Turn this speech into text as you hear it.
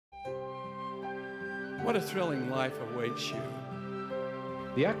What a thrilling life awaits you.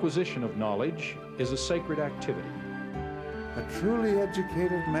 The acquisition of knowledge is a sacred activity. A truly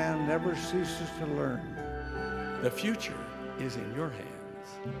educated man never ceases to learn. The future is in your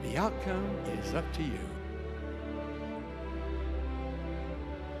hands. The outcome is up to you.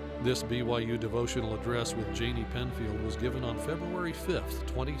 This BYU devotional address with Janie Penfield was given on February 5th,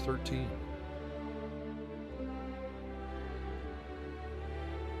 2013.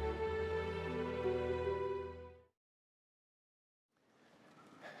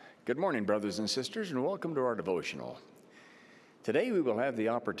 Good morning, brothers and sisters, and welcome to our devotional. Today we will have the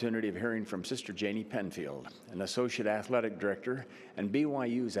opportunity of hearing from Sister Janie Penfield, an Associate Athletic Director and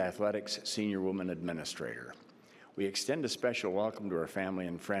BYU's Athletics Senior Woman Administrator. We extend a special welcome to her family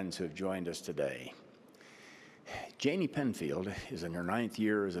and friends who have joined us today. Janie Penfield is in her 9th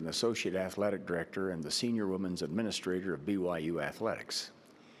year as an Associate Athletic Director and the Senior Women's Administrator of BYU Athletics.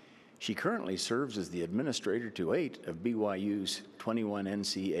 She currently serves as the administrator to 8 of BYU's 21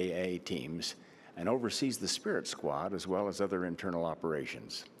 NCAA teams and oversees the Spirit Squad as well as other internal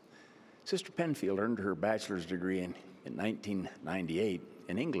operations. Sister Penfield earned her bachelor's degree in 1998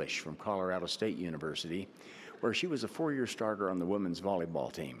 in English from Colorado State University, where she was a 4-year starter on the women's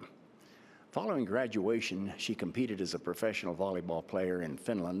volleyball team. Following graduation, she competed as a professional volleyball player in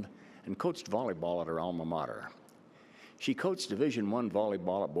Finland and coached volleyball at her alma mater. She coached Division I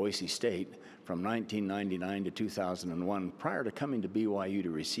volleyball at Boise State from 1999 to 2001 prior to coming to BYU to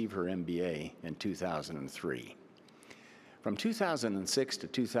receive her MBA in 2003. From 2006 to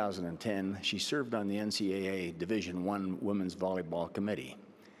 2010, she served on the NCAA Division I Women's Volleyball Committee.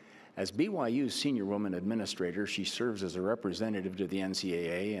 As BYU's Senior Woman Administrator, she serves as a representative to the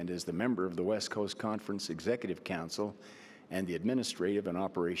NCAA and is the member of the West Coast Conference Executive Council and the Administrative and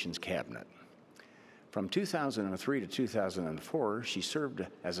Operations Cabinet. From 2003 to 2004, she served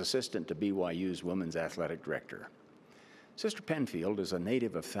as assistant to BYU's Women's Athletic Director. Sister Penfield is a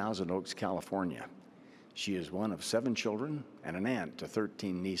native of Thousand Oaks, California. She is one of 7 children and an aunt to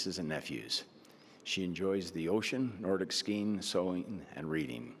 13 nieces and nephews. She enjoys the ocean, Nordic skiing, sewing, and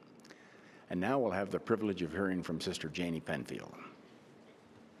reading. And now we'll have the privilege of hearing from Sister Janie Penfield.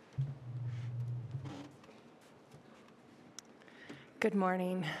 Good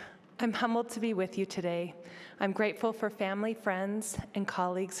morning. I'm humbled to be with you today. I'm grateful for family, friends, and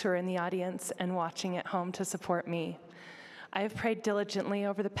colleagues who are in the audience and watching at home to support me. I have prayed diligently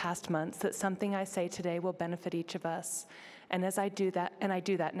over the past months that something I say today will benefit each of us, and I do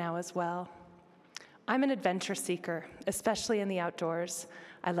that now as well. I'm an adventure seeker, especially in the outdoors.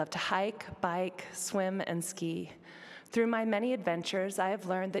 I love to hike, bike, swim, and ski. Through my many adventures, I have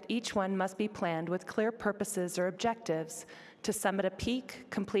learned that each one must be planned with clear purposes or objectives to summit a peak,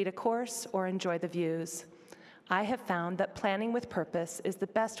 complete a course, or enjoy the views. I have found that planning with purpose is the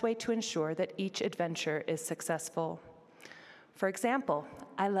best way to ensure that each adventure is successful. For example,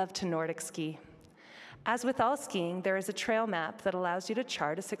 I love to Nordic ski. As with all skiing, there is a trail map that allows you to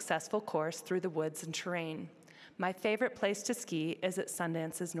chart a successful course through the woods and terrain. My favorite place to ski is at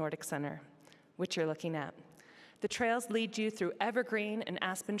Sundance's Nordic Center, which you're looking at. The trails lead you through evergreen and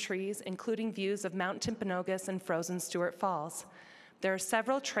aspen trees, including views of Mount Timpanogos and frozen Stewart Falls. There are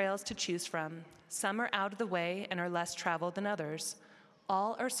several trails to choose from. Some are out of the way and are less traveled than others.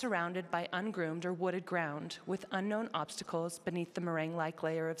 All are surrounded by ungroomed or wooded ground with unknown obstacles beneath the meringue-like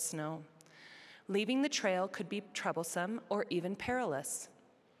layer of snow. Leaving the trail could be troublesome or even perilous.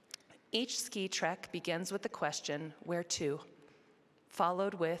 Each ski trek begins with the question, where to?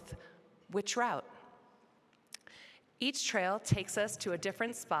 Followed with, which route? Each trail takes us to a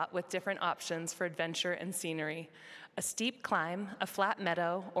different spot with different options for adventure and scenery, a steep climb, a flat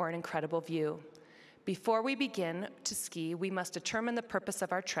meadow, or an incredible view. Before we begin to ski, we must determine the purpose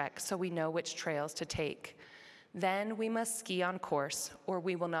of our trek so we know which trails to take. Then we must ski on course, or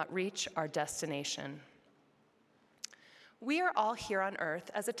we will not reach our destination. We are all here on earth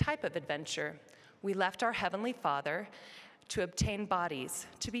as a type of adventure. We left our Heavenly Father to obtain bodies,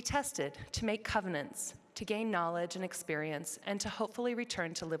 to be tested, to make covenants, to gain knowledge and experience, and to hopefully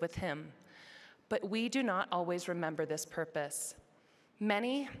return to live with Him. But we do not always remember this purpose.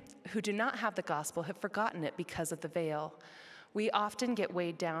 Many who do not have the gospel have forgotten it because of the veil. We often get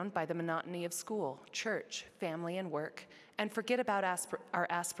weighed down by the monotony of school, church, family, and work, and forget about our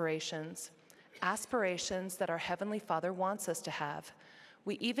aspirations that our Heavenly Father wants us to have.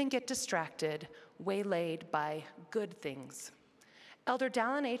 We even get distracted, waylaid by good things. Elder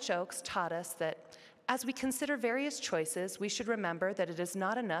Dallin H. Oakes taught us that as we consider various choices, we should remember that it is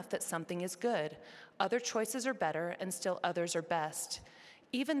not enough that something is good. Other choices are better, and still others are best.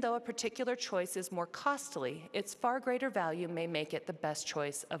 Even though a particular choice is more costly, its far greater value may make it the best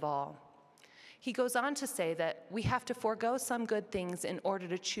choice of all. He goes on to say that we have to forego some good things in order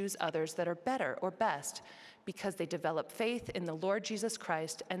to choose others that are better or best, because they develop faith in the Lord Jesus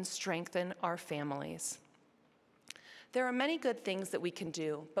Christ and strengthen our families. There are many good things that we can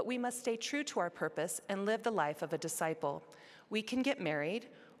do, but we must stay true to our purpose and live the life of a disciple. We can get married,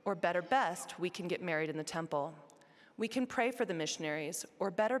 or better best, we can get married in the temple. We can pray for the missionaries,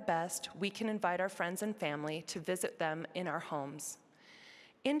 or better best, we can invite our friends and family to visit them in our homes.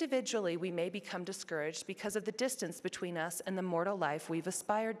 Individually, we may become discouraged because of the distance between us and the mortal life we've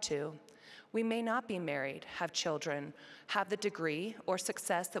aspired to. We may not be married, have children, have the degree or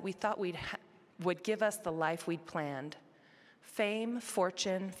success that we thought would give us the life we'd planned. Fame,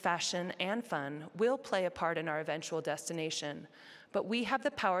 fortune, fashion, and fun will play a part in our eventual destination, but we have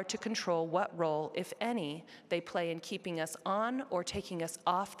the power to control what role, if any, they play in keeping us on or taking us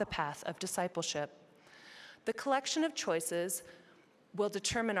off the path of discipleship. The collection of choices will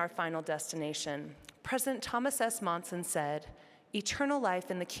determine our final destination. President Thomas S. Monson said, "Eternal life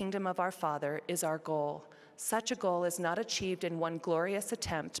in the kingdom of our Father is our goal. Such a goal is not achieved in one glorious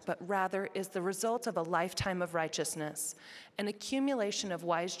attempt, but rather is the result of a lifetime of righteousness, an accumulation of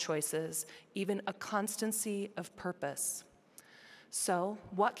wise choices, even a constancy of purpose." So,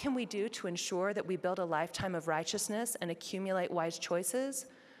 what can we do to ensure that we build a lifetime of righteousness and accumulate wise choices?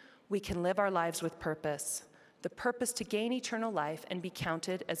 We can live our lives with purpose. The purpose to gain eternal life and be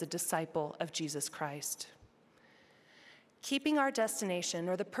counted as a disciple of Jesus Christ. Keeping our destination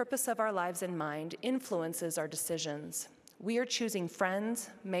or the purpose of our lives in mind influences our decisions. We are choosing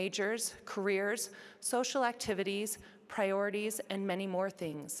friends, majors, careers, social activities, priorities, and many more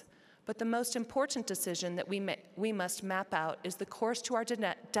things. But the most important decision that we must map out is the course to our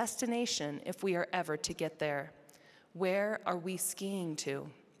destination if we are ever to get there. Where are we skiing to?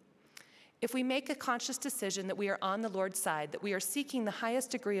 If we make a conscious decision that we are on the Lord's side, that we are seeking the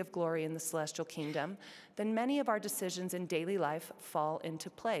highest degree of glory in the celestial kingdom, then many of our decisions in daily life fall into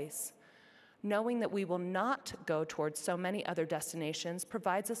place. Knowing that we will not go towards so many other destinations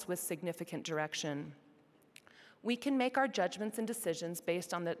provides us with significant direction. We can make our judgments and decisions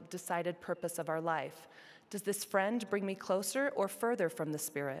based on the decided purpose of our life. Does this friend bring me closer or further from the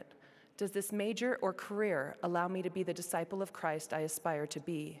Spirit? Does this major or career allow me to be the disciple of Christ I aspire to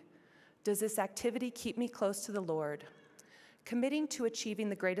be? Does this activity keep me close to the Lord? Committing to achieving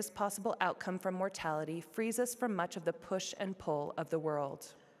the greatest possible outcome from mortality frees us from much of the push and pull of the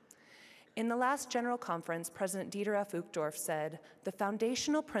world. In the last General Conference, President Dieter F. Uchtdorf said, "The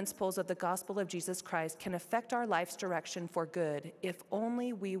foundational principles of the gospel of Jesus Christ can affect our life's direction for good if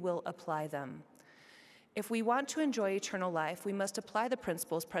only we will apply them." If we want to enjoy eternal life, we must apply the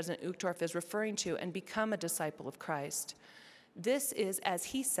principles President Uchtdorf is referring to and become a disciple of Christ. This is, as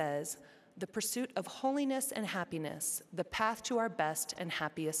he says, the pursuit of holiness and happiness, the path to our best and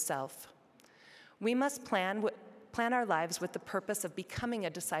happiest self. We must plan our lives with the purpose of becoming a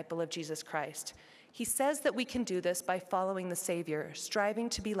disciple of Jesus Christ. He says that we can do this by following the Savior, striving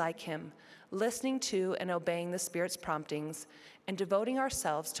to be like him, listening to and obeying the Spirit's promptings, and devoting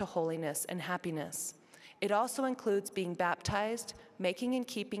ourselves to holiness and happiness. It also includes being baptized, making and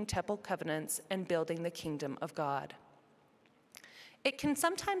keeping temple covenants, and building the kingdom of God. It can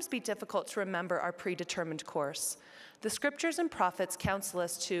sometimes be difficult to remember our predetermined course. The scriptures and prophets counsel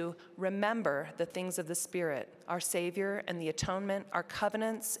us to remember the things of the Spirit, our Savior and the atonement, our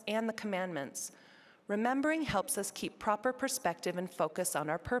covenants, and the commandments. Remembering helps us keep proper perspective and focus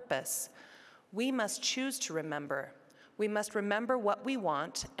on our purpose. We must choose to remember. We must remember what we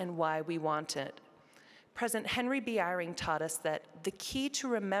want and why we want it. President Henry B. Eyring taught us that the key to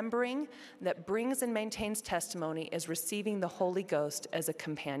remembering that brings and maintains testimony is receiving the Holy Ghost as a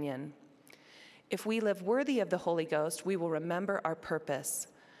companion. If we live worthy of the Holy Ghost, we will remember our purpose.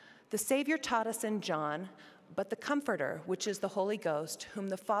 The Savior taught us in John, "But the Comforter, which is the Holy Ghost, whom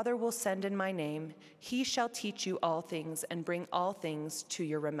the Father will send in my name, he shall teach you all things and bring all things to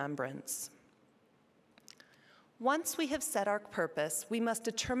your remembrance." Once we have set our purpose, we must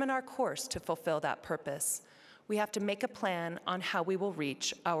determine our course to fulfill that purpose. We have to make a plan on how we will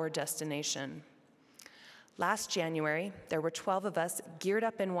reach our destination. Last January, there were 12 of us geared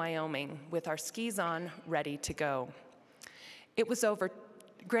up in Wyoming with our skis on, ready to go.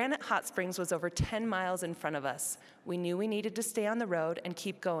 Granite Hot Springs was over 10 miles in front of us. We knew we needed to stay on the road and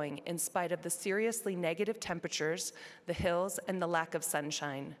keep going in spite of the seriously negative temperatures, the hills, and the lack of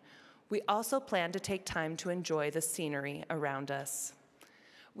sunshine. We also planned to take time to enjoy the scenery around us.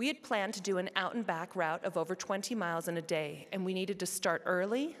 We had planned to do an out and back route of over 20 miles in a day, and we needed to start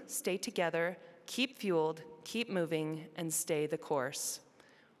early, stay together, keep fueled, keep moving, and stay the course.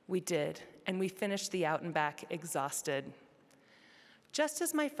 We did, and we finished the out and back exhausted. Just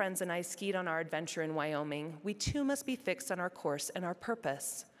as my friends and I skied on our adventure in Wyoming, we too must be fixed on our course and our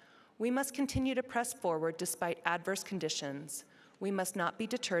purpose. We must continue to press forward despite adverse conditions. We must not be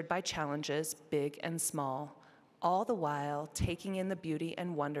deterred by challenges, big and small, all the while taking in the beauty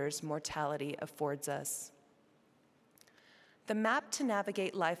and wonders mortality affords us. The map to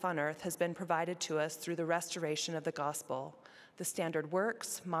navigate life on earth has been provided to us through the restoration of the gospel. The standard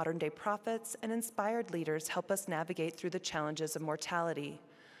works, modern-day prophets, and inspired leaders help us navigate through the challenges of mortality.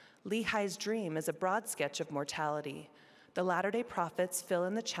 Lehi's dream is a broad sketch of mortality. The latter-day prophets fill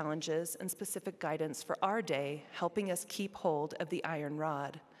in the challenges and specific guidance for our day, helping us keep hold of the iron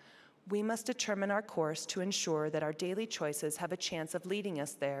rod. We must determine our course to ensure that our daily choices have a chance of leading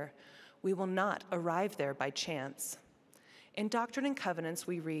us there. We will not arrive there by chance. In Doctrine and Covenants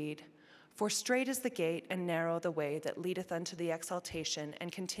we read, "For straight is the gate and narrow the way that leadeth unto the exaltation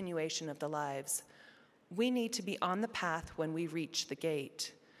and continuation of the lives." We need to be on the path when we reach the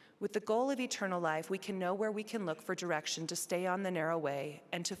gate. With the goal of eternal life, we can know where we can look for direction to stay on the narrow way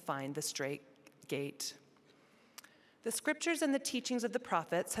and to find the straight gate. The scriptures and the teachings of the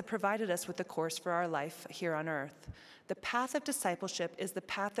prophets have provided us with the course for our life here on earth. The path of discipleship is the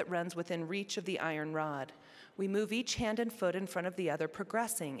path that runs within reach of the iron rod. We move each hand and foot in front of the other,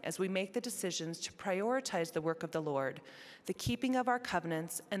 progressing as we make the decisions to prioritize the work of the Lord, the keeping of our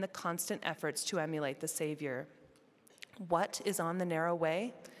covenants, and the constant efforts to emulate the Savior. What is on the narrow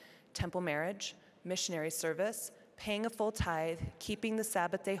way? Temple marriage, missionary service, paying a full tithe, keeping the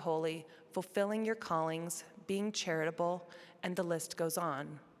Sabbath day holy, fulfilling your callings, being charitable, and the list goes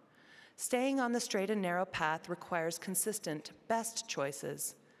on. Staying on the straight and narrow path requires consistent, best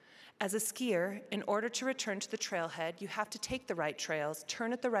choices. As a skier, in order to return to the trailhead, you have to take the right trails,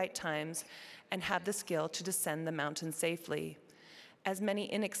 turn at the right times, and have the skill to descend the mountain safely. As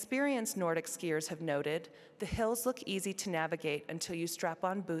many inexperienced Nordic skiers have noted, the hills look easy to navigate until you strap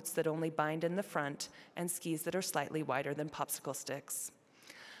on boots that only bind in the front and skis that are slightly wider than popsicle sticks.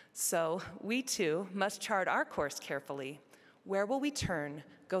 So we too must chart our course carefully. Where will we turn,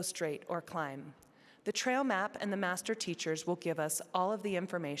 go straight, or climb? The trail map and the master teachers will give us all of the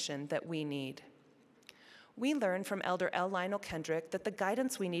information that we need. We learn from Elder L. Lionel Kendrick that the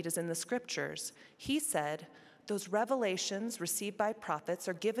guidance we need is in the scriptures. He said, "Those revelations received by prophets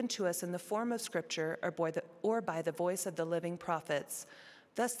are given to us in the form of scripture or by the voice of the living prophets.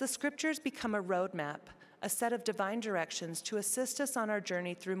 Thus the scriptures become a roadmap, a set of divine directions to assist us on our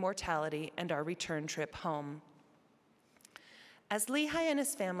journey through mortality and our return trip home." As Lehi and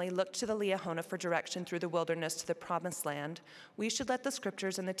his family looked to the Liahona for direction through the wilderness to the promised land, we should let the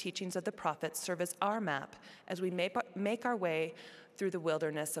scriptures and the teachings of the prophets serve as our map as we make our way through the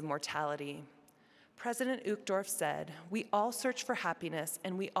wilderness of mortality. President Uchtdorf said, "We all search for happiness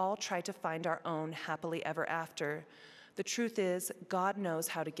and we all try to find our own happily ever after. The truth is, God knows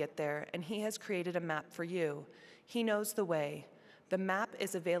how to get there, and He has created a map for you. He knows the way. The map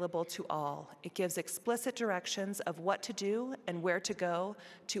is available to all. It gives explicit directions of what to do and where to go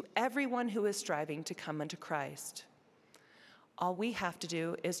to everyone who is striving to come unto Christ. All we have to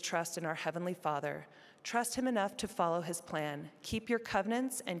do is trust in our Heavenly Father. Trust Him enough to follow His plan. Keep your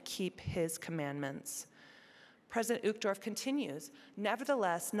covenants and keep His commandments." President Uchtdorf continues,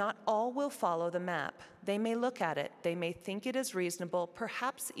 "Nevertheless, not all will follow the map. They may look at it, they may think it is reasonable,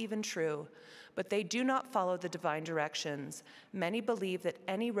 perhaps even true, but they do not follow the divine directions. Many believe that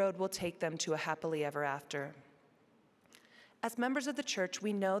any road will take them to a happily ever after." As members of the church,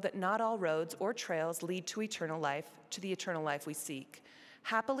 we know that not all roads or trails lead to eternal life, to the eternal life we seek.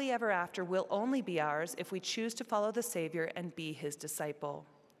 Happily ever after will only be ours if we choose to follow the Savior and be His disciple.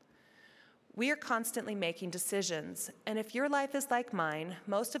 We are constantly making decisions, and if your life is like mine,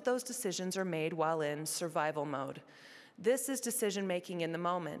 most of those decisions are made while in survival mode. This is decision-making in the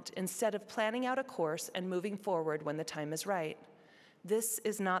moment, instead of planning out a course and moving forward when the time is right. This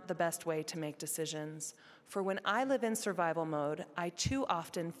is not the best way to make decisions, for when I live in survival mode, I too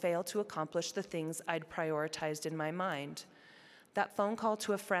often fail to accomplish the things I'd prioritized in my mind. That phone call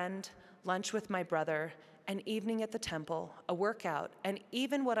to a friend, lunch with my brother, an evening at the temple, a workout, and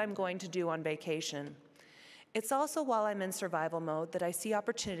even what I'm going to do on vacation. It's also while I'm in survival mode that I see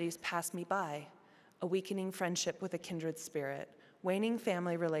opportunities pass me by. A weakening friendship with a kindred spirit, waning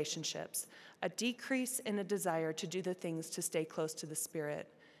family relationships, a decrease in a desire to do the things to stay close to the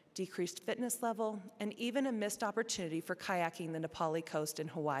Spirit, decreased fitness level, and even a missed opportunity for kayaking the Nepali coast in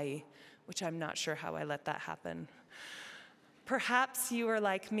Hawaii, which I'm not sure how I let that happen. Perhaps you are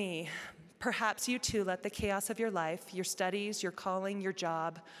like me. Perhaps you too let the chaos of your life, your studies, your calling, your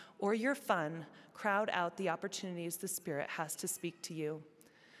job, or your fun crowd out the opportunities the Spirit has to speak to you.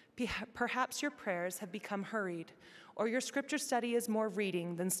 Perhaps your prayers have become hurried, or your scripture study is more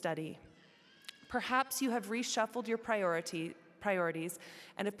reading than study. Perhaps you have reshuffled your priorities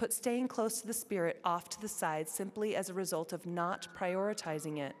and have put staying close to the Spirit off to the side simply as a result of not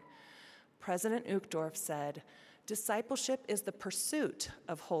prioritizing it. President Uchtdorf said, "Discipleship is the pursuit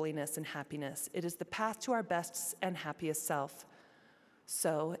of holiness and happiness. It is the path to our best and happiest self."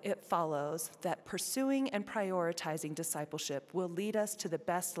 So it follows that pursuing and prioritizing discipleship will lead us to the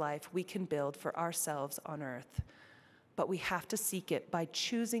best life we can build for ourselves on earth. But we have to seek it by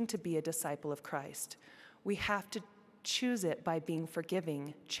choosing to be a disciple of Christ. We have to choose it by being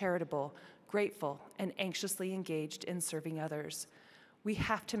forgiving, charitable, grateful, and anxiously engaged in serving others. We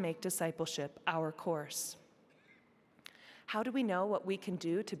have to make discipleship our course. How do we know what we can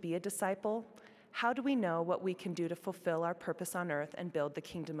do to be a disciple? How do we know what we can do to fulfill our purpose on earth and build the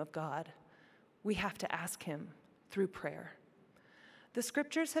kingdom of God? We have to ask Him through prayer. The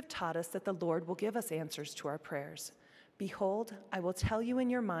scriptures have taught us that the Lord will give us answers to our prayers. "Behold, I will tell you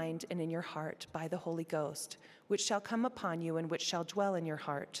in your mind and in your heart by the Holy Ghost, which shall come upon you and which shall dwell in your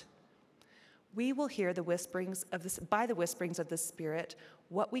heart." We will hear by the whisperings of the Spirit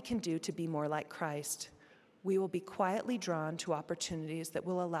what we can do to be more like Christ. We will be quietly drawn to opportunities that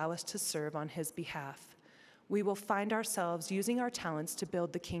will allow us to serve on His behalf. We will find ourselves using our talents to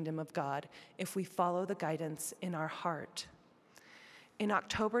build the kingdom of God if we follow the guidance in our heart. In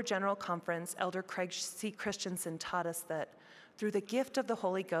October General Conference, Elder Craig C. Christensen taught us that through the gift of the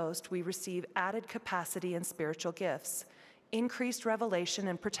Holy Ghost, we receive added capacity and spiritual gifts, increased revelation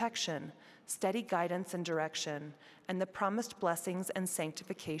and protection, steady guidance and direction, and the promised blessings and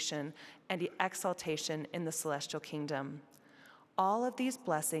sanctification and exaltation in the celestial kingdom. All of these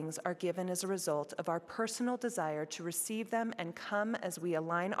blessings are given as a result of our personal desire to receive them and come as we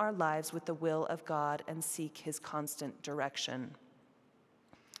align our lives with the will of God and seek His constant direction.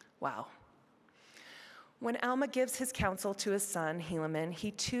 Wow. When Alma gives his counsel to his son, Helaman, he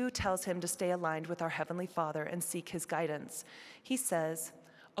too tells him to stay aligned with our Heavenly Father and seek His guidance. He says,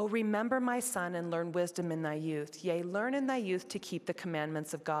 "O remember, my son, and learn wisdom in thy youth. Yea, learn in thy youth to keep the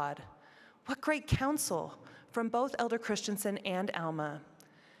commandments of God." What great counsel from both Elder Christensen and Alma.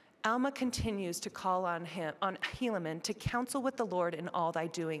 Alma continues to call on Helaman to counsel with the Lord in all thy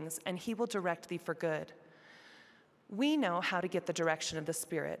doings, and He will direct thee for good. We know how to get the direction of the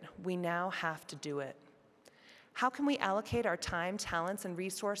Spirit. We now have to do it. How can we allocate our time, talents, and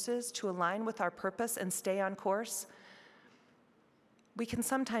resources to align with our purpose and stay on course? We can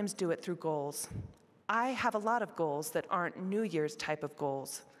sometimes do it through goals. I have a lot of goals that aren't New Year's type of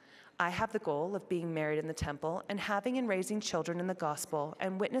goals. I have the goal of being married in the temple and having and raising children in the gospel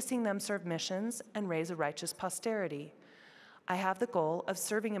and witnessing them serve missions and raise a righteous posterity. I have the goal of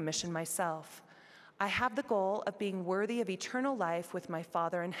serving a mission myself. I have the goal of being worthy of eternal life with my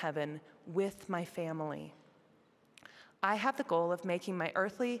Father in heaven, with my family. I have the goal of making my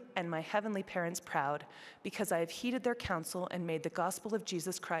earthly and my heavenly parents proud because I have heeded their counsel and made the gospel of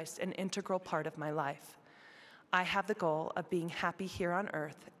Jesus Christ an integral part of my life. I have the goal of being happy here on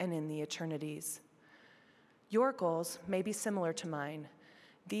earth and in the eternities. Your goals may be similar to mine.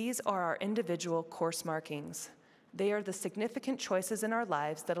 These are our individual course markings. They are the significant choices in our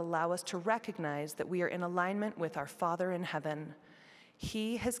lives that allow us to recognize that we are in alignment with our Father in heaven.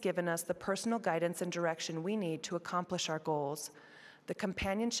 He has given us the personal guidance and direction we need to accomplish our goals. The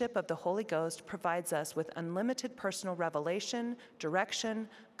companionship of the Holy Ghost provides us with unlimited personal revelation, direction,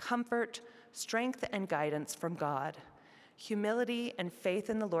 comfort, strength, and guidance from God. Humility and faith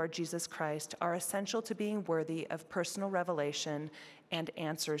in the Lord Jesus Christ are essential to being worthy of personal revelation and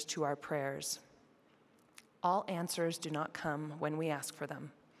answers to our prayers. All answers do not come when we ask for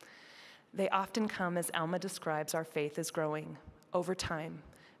them. They often come as Alma describes our faith is growing over time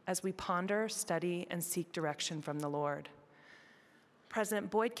as we ponder, study, and seek direction from the Lord. President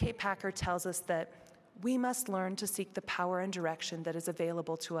Boyd K. Packer tells us that we must learn to seek the power and direction that is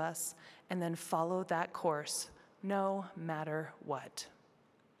available to us and then follow that course no matter what.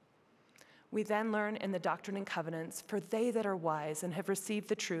 We then learn in the Doctrine and Covenants, "For they that are wise and have received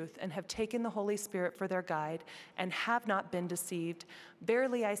the truth and have taken the Holy Spirit for their guide and have not been deceived,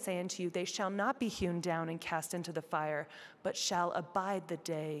 verily I say unto you, they shall not be hewn down and cast into the fire, but shall abide the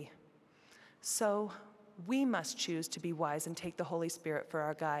day." So we must choose to be wise and take the Holy Spirit for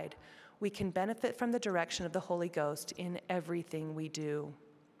our guide. We can benefit from the direction of the Holy Ghost in everything we do.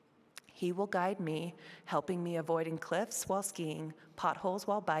 He will guide me, helping me avoiding cliffs while skiing, potholes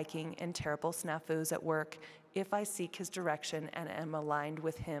while biking, and terrible snafus at work if I seek His direction and am aligned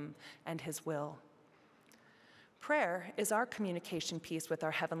with Him and His will. Prayer is our communication piece with our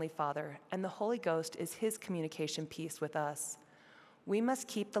Heavenly Father, and the Holy Ghost is His communication piece with us. We must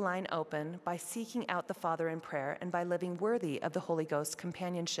keep the line open by seeking out the Father in prayer and by living worthy of the Holy Ghost's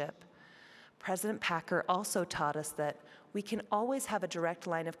companionship. President Packer also taught us that we can always have a direct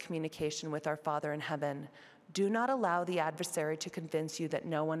line of communication with our Father in heaven. Do not allow the adversary to convince you that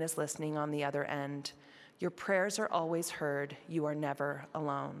no one is listening on the other end. Your prayers are always heard. You are never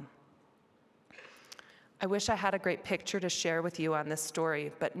alone. I wish I had a great picture to share with you on this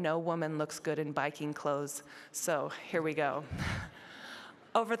story, but no woman looks good in biking clothes, so here we go.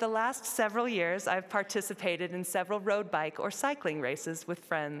 Over the last several years, I've participated in several road bike or cycling races with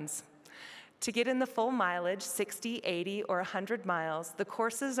friends. To get in the full mileage, 60, 80, or 100 miles, the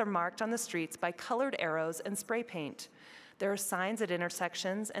courses are marked on the streets by colored arrows and spray paint. There are signs at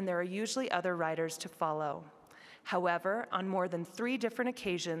intersections, and there are usually other riders to follow. However, on more than 3 different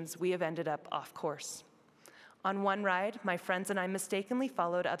occasions, we have ended up off course. On one ride, my friends and I mistakenly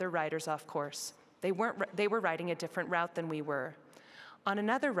followed other riders off course. They were riding a different route than we were. On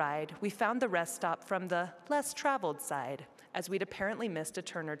another ride, we found the rest stop from the less traveled side, as we'd apparently missed a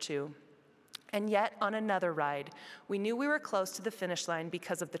turn or two. And yet, on another ride, we knew we were close to the finish line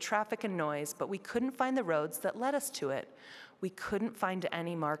because of the traffic and noise, but we couldn't find the roads that led us to it. We couldn't find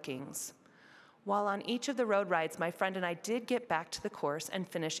any markings. While on each of the road rides, my friend and I did get back to the course and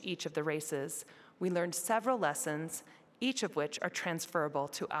finish each of the races. We learned several lessons, each of which are transferable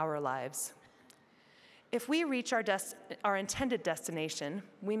to our lives. If we reach our intended destination,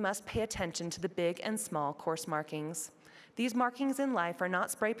 we must pay attention to the big and small course markings. These markings in life are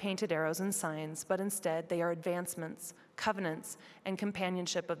not spray-painted arrows and signs, but instead they are advancements, covenants, and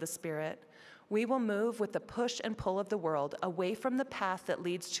companionship of the Spirit. We will move with the push and pull of the world away from the path that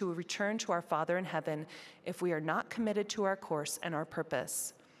leads to a return to our Father in heaven if we are not committed to our course and our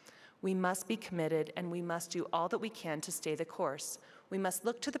purpose. We must be committed, and we must do all that we can to stay the course. We must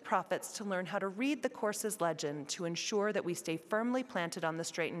look to the prophets to learn how to read the course's legend to ensure that we stay firmly planted on the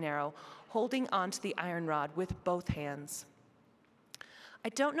straight and narrow, holding on to the iron rod with both hands. I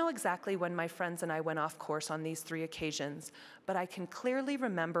don't know exactly when my friends and I went off course on these 3 occasions, but I can clearly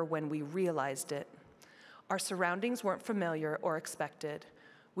remember when we realized it. Our surroundings weren't familiar or expected.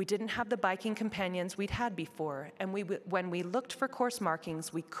 We didn't have the biking companions we'd had before, and when we looked for course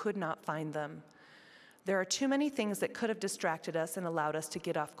markings, we could not find them. There are too many things that could have distracted us and allowed us to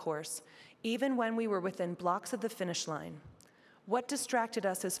get off course, even when we were within blocks of the finish line. What distracted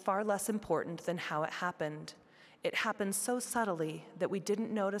us is far less important than how it happened. It happened so subtly that we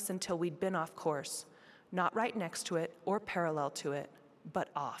didn't notice until we'd been off course, not right next to it or parallel to it, but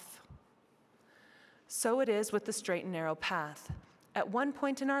off. So it is with the straight and narrow path. At one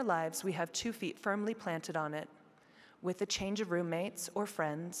point in our lives, we have 2 feet firmly planted on it. With a change of roommates or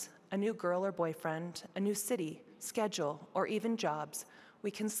friends, a new girl or boyfriend, a new city, schedule, or even jobs,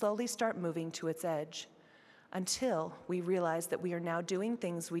 we can slowly start moving to its edge until we realize that we are now doing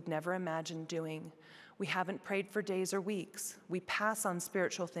things we'd never imagined doing. We haven't prayed for days or weeks. We pass on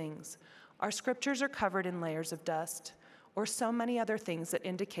spiritual things. Our scriptures are covered in layers of dust, or so many other things that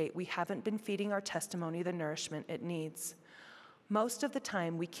indicate we haven't been feeding our testimony the nourishment it needs. Most of the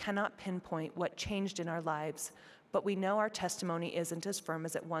time, we cannot pinpoint what changed in our lives, but we know our testimony isn't as firm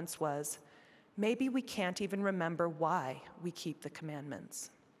as it once was. Maybe we can't even remember why we keep the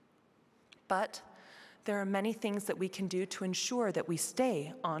commandments. But there are many things that we can do to ensure that we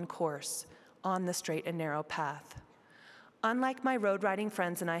stay on course, on the straight and narrow path. Unlike my road riding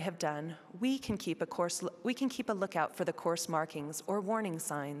friends and I have done, we can keep a lookout for the course markings or warning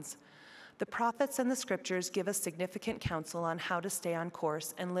signs. The prophets and the scriptures give us significant counsel on how to stay on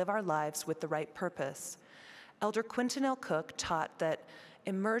course and live our lives with the right purpose. Elder Quentin L. Cook taught that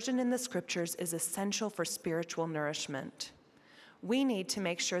immersion in the scriptures is essential for spiritual nourishment. We need to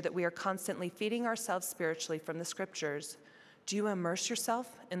make sure that we are constantly feeding ourselves spiritually from the scriptures. Do you immerse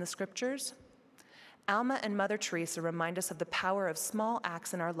yourself in the scriptures? Alma and Mother Teresa remind us of the power of small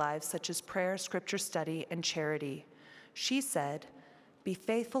acts in our lives, such as prayer, scripture study, and charity. She said, "Be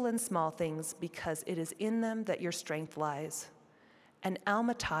faithful in small things, because it is in them that your strength lies." And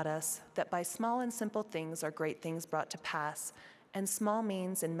Alma taught us that by small and simple things are great things brought to pass, and small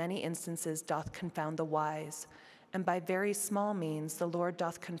means in many instances doth confound the wise. And by very small means the Lord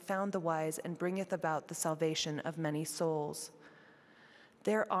doth confound the wise, and bringeth about the salvation of many souls.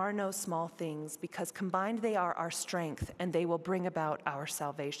 There are no small things, because combined they are our strength, and they will bring about our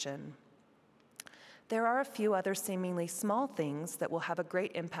salvation. There are a few other seemingly small things that will have a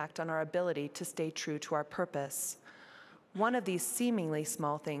great impact on our ability to stay true to our purpose. One of these seemingly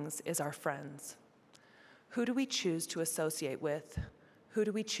small things is our friends. Who do we choose to associate with? Who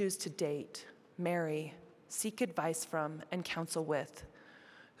do we choose to date, marry, seek advice from, and counsel with?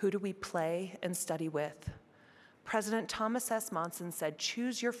 Who do we play and study with? President Thomas S. Monson said,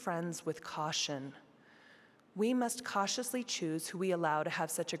 "Choose your friends with caution." We must cautiously choose who we allow to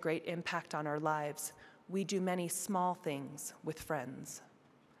have such a great impact on our lives. We do many small things with friends.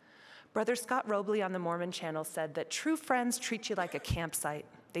 Brother Scott Robley on the Mormon Channel said that true friends treat you like a campsite.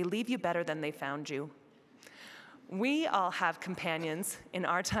 They leave you better than they found you. We all have companions in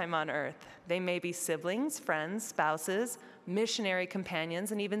our time on earth. They may be siblings, friends, spouses, missionary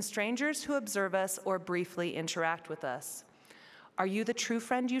companions, and even strangers who observe us or briefly interact with us. Are you the true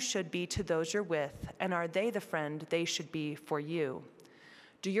friend you should be to those you're with, and are they the friend they should be for you?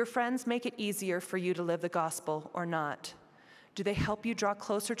 Do your friends make it easier for you to live the gospel or not? Do they help you draw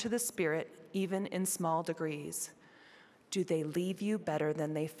closer to the Spirit, even in small degrees? Do they leave you better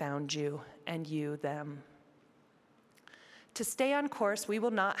than they found you, and you them? To stay on course, we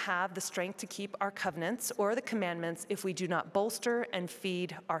will not have the strength to keep our covenants or the commandments if we do not bolster and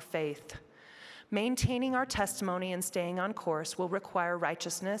feed our faith. Maintaining our testimony and staying on course will require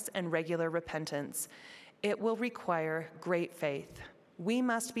righteousness and regular repentance. It will require great faith. We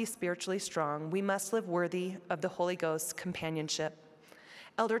must be spiritually strong. We must live worthy of the Holy Ghost's companionship.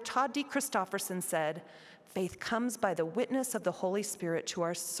 Elder Todd D. Christofferson said, "Faith comes by the witness of the Holy Spirit to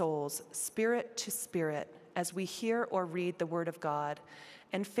our souls, spirit to spirit, as we hear or read the Word of God,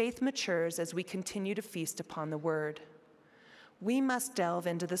 and faith matures as we continue to feast upon the Word." We must delve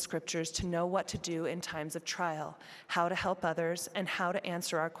into the Scriptures to know what to do in times of trial, how to help others, and how to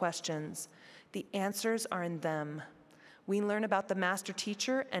answer our questions. The answers are in them. We learn about the Master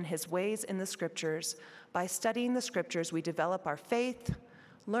Teacher and his ways in the Scriptures. By studying the Scriptures, we develop our faith,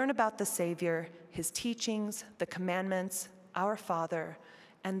 learn about the Savior, his teachings, the commandments, our Father,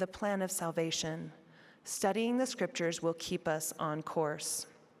 and the plan of salvation. Studying the Scriptures will keep us on course.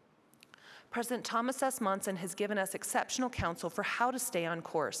 President Thomas S. Monson has given us exceptional counsel for how to stay on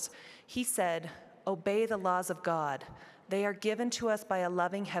course. He said, "Obey the laws of God. They are given to us by a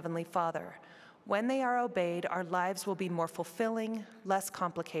loving Heavenly Father. When they are obeyed, our lives will be more fulfilling, less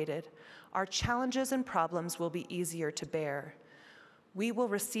complicated. Our challenges and problems will be easier to bear. We will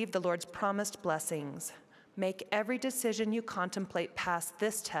receive the Lord's promised blessings. Make every decision you contemplate pass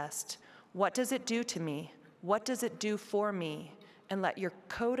this test. What does it do to me? What does it do for me? And let your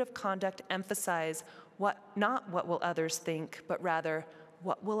code of conduct emphasize not what will others think, but rather,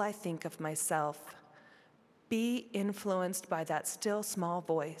 what will I think of myself? Be influenced by that still small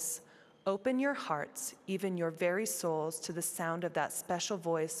voice. Open your hearts, even your very souls, to the sound of that special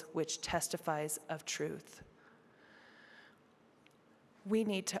voice which testifies of truth." We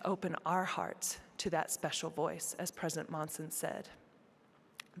need to open our hearts to that special voice, as President Monson said.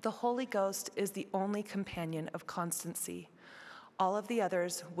 The Holy Ghost is the only companion of constancy. All of the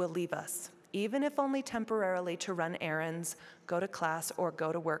others will leave us, even if only temporarily to run errands, go to class, or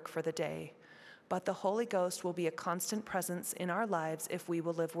go to work for the day. But the Holy Ghost will be a constant presence in our lives if we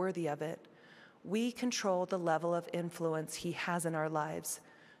will live worthy of it. We control the level of influence he has in our lives.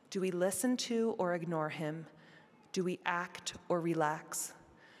 Do we listen to or ignore him? Do we act or relax?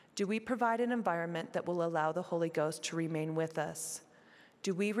 Do we provide an environment that will allow the Holy Ghost to remain with us?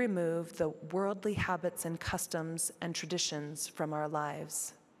 Do we remove the worldly habits and customs and traditions from our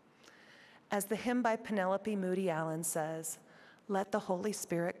lives? As the hymn by Penelope Moody Allen says, "Let the Holy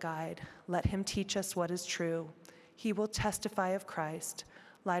Spirit guide. Let him teach us what is true. He will testify of Christ.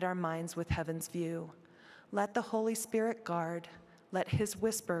 Light our minds with heaven's view. Let the Holy Spirit guard. Let his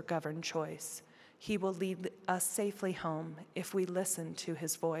whisper govern choice. He will lead us safely home if we listen to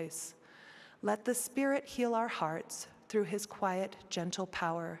his voice. Let the Spirit heal our hearts through his quiet, gentle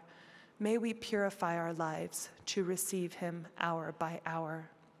power. May we purify our lives to receive him hour by hour."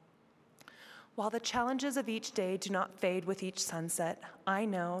 While the challenges of each day do not fade with each sunset, I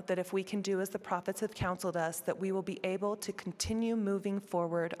know that if we can do as the prophets have counseled us, that we will be able to continue moving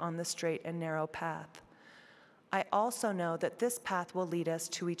forward on the straight and narrow path. I also know that this path will lead us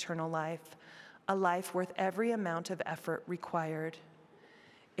to eternal life, a life worth every amount of effort required.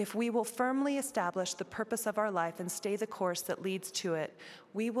 If we will firmly establish the purpose of our life and stay the course that leads to it,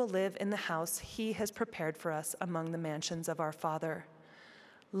 we will live in the house he has prepared for us among the mansions of our Father.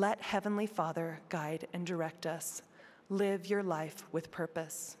 Let Heavenly Father guide and direct us. Live your life with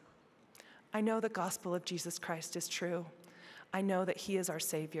purpose. I know the gospel of Jesus Christ is true. I know that he is our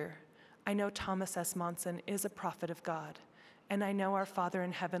Savior. I know Thomas S. Monson is a prophet of God. And I know our Father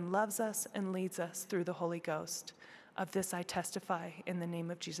in heaven loves us and leads us through the Holy Ghost. Of this I testify in the name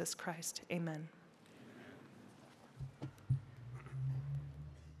of Jesus Christ. Amen.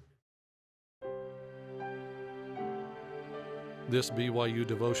 This BYU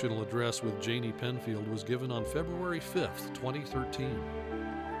devotional address with Janie Penfield was given on February 5th, 2013.